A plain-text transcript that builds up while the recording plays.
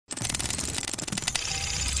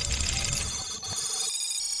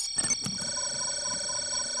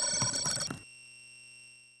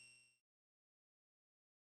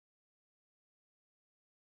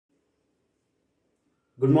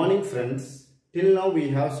Good morning friends. Till now we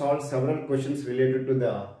have solved several questions related to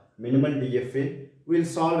the minimal DFA. We will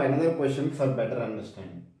solve another question for better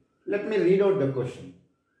understanding. Let me read out the question.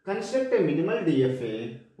 Construct a minimal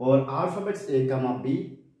DFA over alphabets A,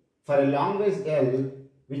 B for a language L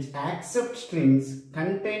which accepts strings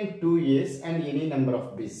contain 2 A's and any number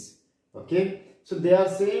of B's. Okay. So they are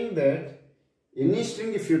saying that any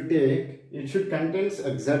string if you take, it should contain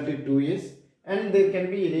exactly 2 A's and there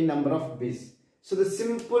can be any number of B's. So the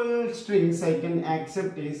simple strings I can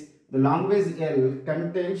accept is the language L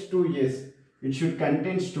contains 2 A's. It should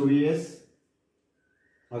contain 2 A's.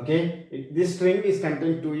 Okay. This string is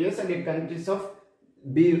contained 2 A's and it consists of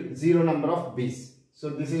zero number of B's. So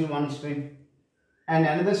this is one string. And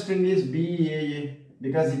another string is BAA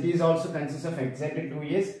because it is also consists of exactly 2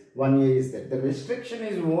 A's. 1 A is there. The restriction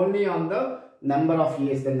is only on the number of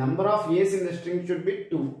A's. The number of A's in the string should be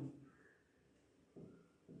 2.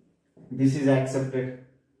 This is accepted.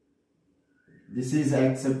 This is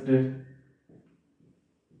accepted.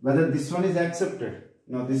 Whether this one is accepted?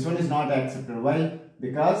 No, this one is not accepted. Why?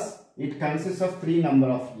 Because it consists of 3 number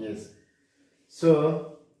of A's.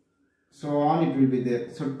 So on it will be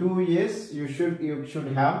there. So 2 A's you should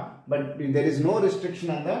have, but there is no restriction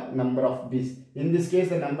on the number of B's. In this case,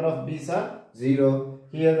 the number of B's are 0.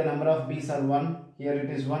 Here the number of B's are 1. Here it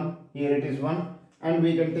is 1. Here it is 1. And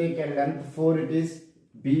we can take a length 4. It is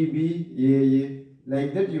BBAA,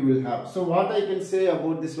 like that you will have. So what I can say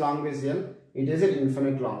about this language L, it is an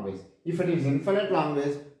infinite language. If it is infinite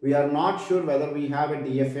language, we are not sure whether we have a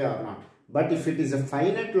DFA or not. But if it is a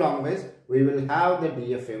finite language, we will have the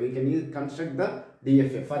DFA. We can construct the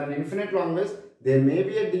DFA. For an infinite language, there may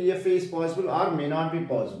be a DFA is possible or may not be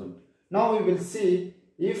possible. Now we will see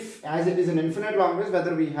if, as it is an infinite language,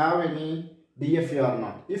 whether we have any DFA or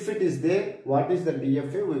not. If it is there, what is the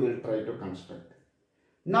DFA? We will try to construct.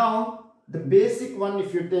 Now, the basic one,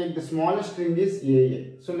 if you take the smallest string is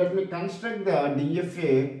AA. So let me construct the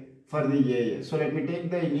DFA for the AA. So let me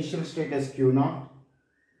take the initial state as Q0.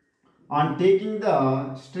 On taking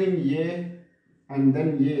the string A and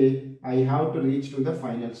then A, I have to reach to the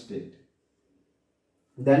final state.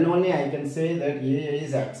 Then only I can say that AA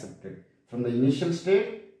is accepted. From the initial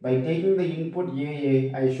state, by taking the input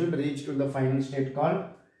AA, I should reach to the final state called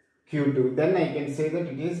Q2. Then I can say that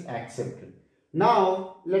it is accepted.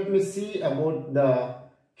 Now, let me see about the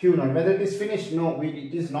Q0. Whether it is finished? No,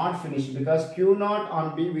 it is not finished because Q0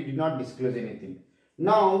 on B, we did not disclose anything.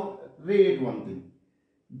 Now, read it one thing.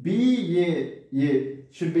 BAA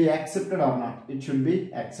should be accepted or not? It should be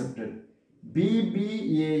accepted.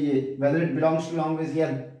 BBAA, whether it belongs to language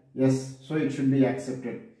L? Yes, so it should be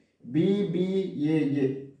accepted.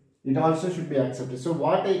 BBAA, it also should be accepted. So,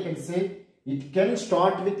 what I can say? It can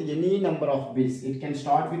start with any number of B's. It can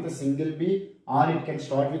start with a single B, or it can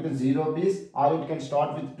start with a 0 B's, or it can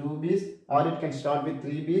start with 2 B's, or it can start with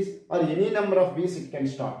 3 B's, or any number of B's it can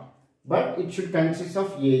start. But it should consist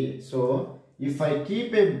of AA. So, if I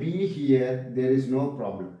keep a B here, there is no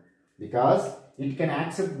problem. Because it can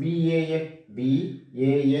accept BAA,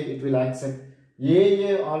 it will accept.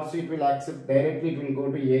 AA also it will accept. Directly it will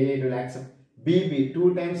go to AA, it will accept. BB,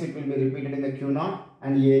 2 times it will be repeated in the Q0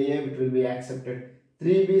 and AA it will be accepted.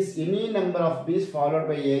 3 B's, any number of B's followed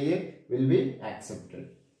by AA will be accepted.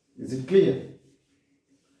 Is it clear?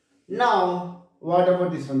 Now, what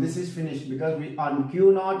about this one? This is finished because we on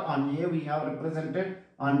Q0, on A we have represented,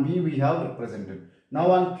 on B we have represented.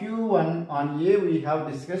 Now on Q1, on A we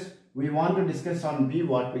have discussed, we want to discuss on B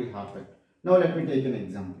what will happen. Now let me take an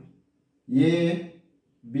example. A,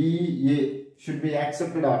 B, A should be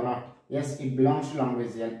accepted or not? Yes, it belongs to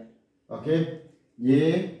language L. Okay.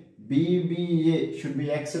 A, B, B, A should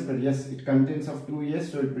be accepted. Yes, it contains of 2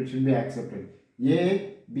 A's, so it should be accepted.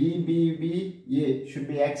 A, B, B, B, A should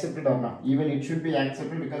be accepted or not? Even it should be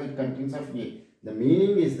accepted because it contains of A. The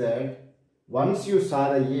meaning is that once you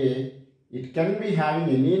saw the A, it can be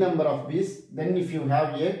having any number of B's. Then if you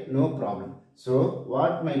have A, no problem. So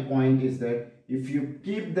what my point is that if you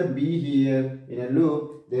keep the B here in a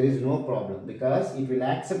loop, there is no problem because it will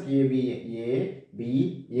accept A, B,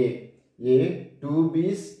 A, 2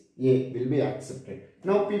 B's, A will be accepted.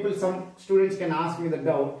 Now some students can ask me the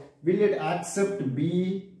doubt, will it accept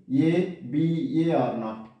B, A or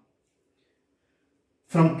not?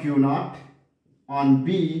 From Q0, on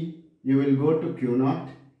B, you will go to Q0.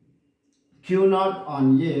 Q0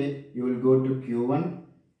 on A, you will go to Q1.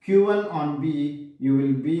 Q1 on B, you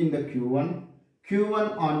will be in the Q1.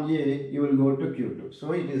 Q1 on A, you will go to Q2.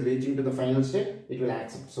 So it is reaching to the final state, it will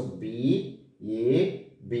accept. So B,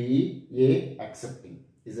 A, accepting.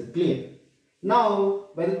 Is it clear? Now,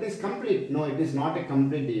 whether it is complete? No, it is not a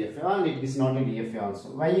complete DFA and it is not a DFA also.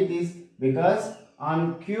 Why it is? Because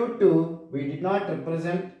on Q2 we did not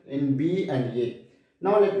represent in B and A.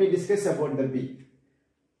 Now let me discuss about the B.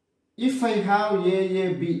 If I have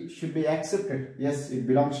B should be accepted. Yes, it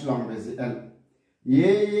belongs to language L.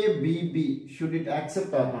 B, should it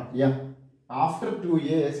accept or not? Yeah. After 2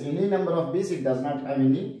 years, any number of B's, it does not have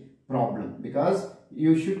any problem because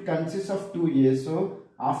you should consist of 2 years. So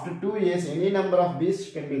after 2 years, any number of B's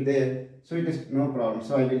can be there. So it is no problem.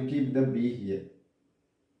 So I will keep the B here.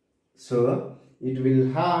 So it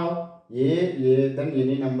will have then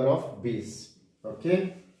any number of B's.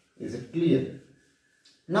 Okay. Is it clear?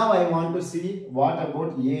 Now I want to see what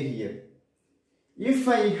about A here. If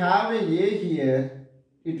I have a here,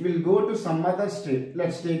 it will go to some other state.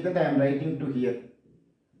 Let's take that I am writing to here.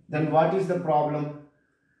 Then what is the problem?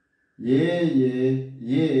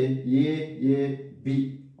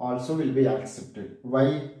 B also will be accepted.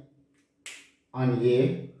 Why? On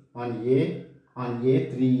A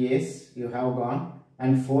 3 A's you have gone,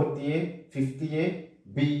 and 4th A, 5th A,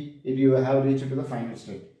 B, you have reached to the final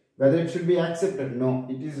state. Whether it should be accepted? No,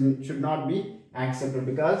 should not be accepted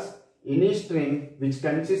because any string which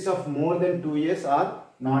consists of more than 2 years are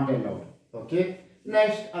not allowed. Okay.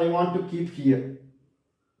 Next, I want to keep here.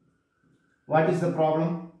 What is the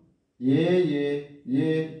problem? B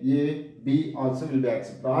also will be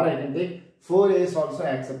accepted. Or I can take 4 A's also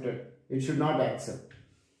accepted. It should not accept.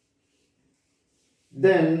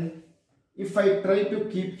 Then, if I try to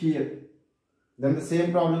keep here, then the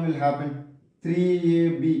same problem will happen.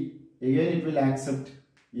 3AB, again it will accept.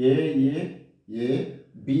 B,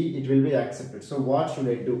 it will be accepted. So what should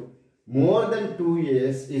I do? More than 2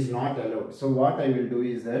 years is not allowed. So what I will do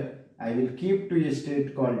is that I will keep to a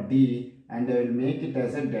state called D and I will make it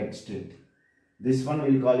as a dead state. This one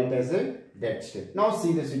will call it as a dead state. Now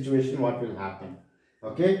see the situation, what will happen.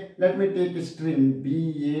 Okay, let me take a string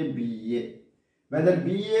BA. Whether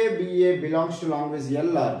BA belongs to language L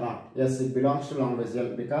or not. Yes, it belongs to language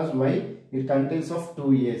L because why? It contains of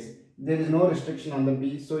 2 years. There is no restriction on the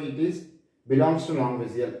B, so it belongs to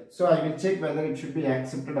language L. So I will check whether it should be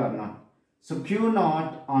accepted or not. So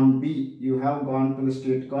Q0 on B, you have gone to the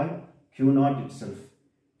state called Q0 itself.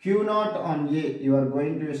 Q0 on A, you are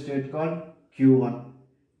going to a state called Q1.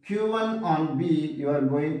 Q1 on B, you are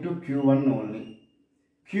going to Q1 only.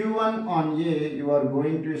 Q1 on A, you are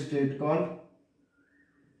going to a state called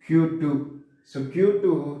Q2. So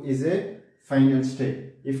Q2 is a final state.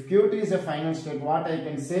 If Q2 is a final state, what I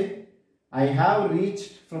can say? I have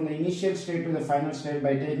reached from the initial state to the final state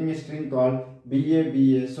by taking a string called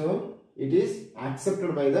BA. So it is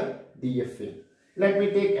accepted by the DFA. Let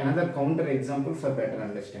me take another counter example for better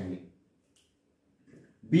understanding.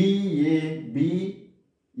 BA.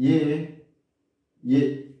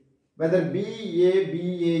 Whether BA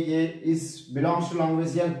belongs to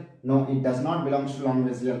language L? No, it does not belong to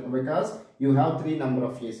language L because you have 3 number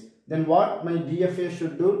of A's. Then what my DFA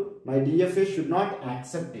should do? My DFA should not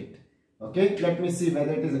accept it. Okay, let me see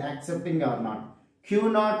whether it is accepting or not.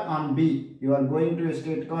 Q0 on B, you are going to a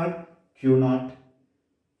state called Q0.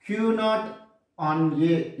 Q0 on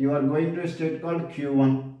A, you are going to a state called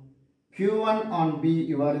Q1. Q1 on B,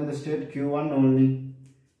 you are in the state Q1 only.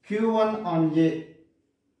 Q1 on A,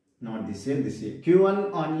 not this A, this A.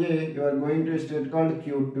 Q1 on A, you are going to a state called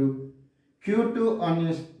Q2. Q2 on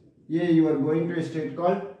A, you are going to a state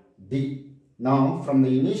called D. Now, from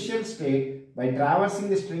the initial state, by traversing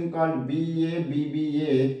the string called BA,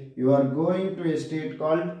 you are going to a state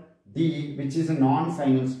called D, which is a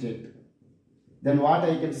non-final state. Then what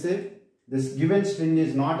I can say? This given string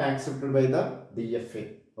is not accepted by the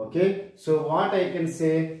DFA. Okay. So what I can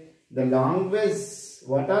say? The language,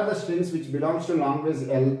 what are the strings which belongs to language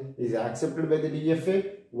L is accepted by the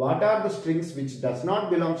DFA. What are the strings which does not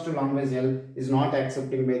belongs to language L is not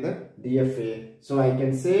accepting by the DFA. So I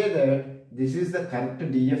can say that this is the correct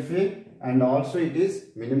DFA. And also it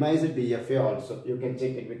is minimized DFA also. You can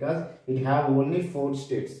check it because it have only 4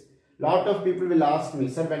 states. Lot of people will ask me,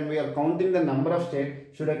 sir, when we are counting the number of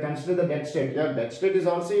states, should I consider the dead state? Yeah, dead state is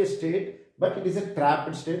also a state, but it is a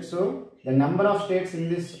trapped state. So the number of states in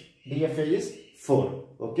this DFA is 4.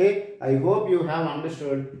 Okay. I hope you have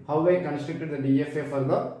understood how I constructed the DFA for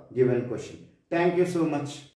the given question. Thank you so much.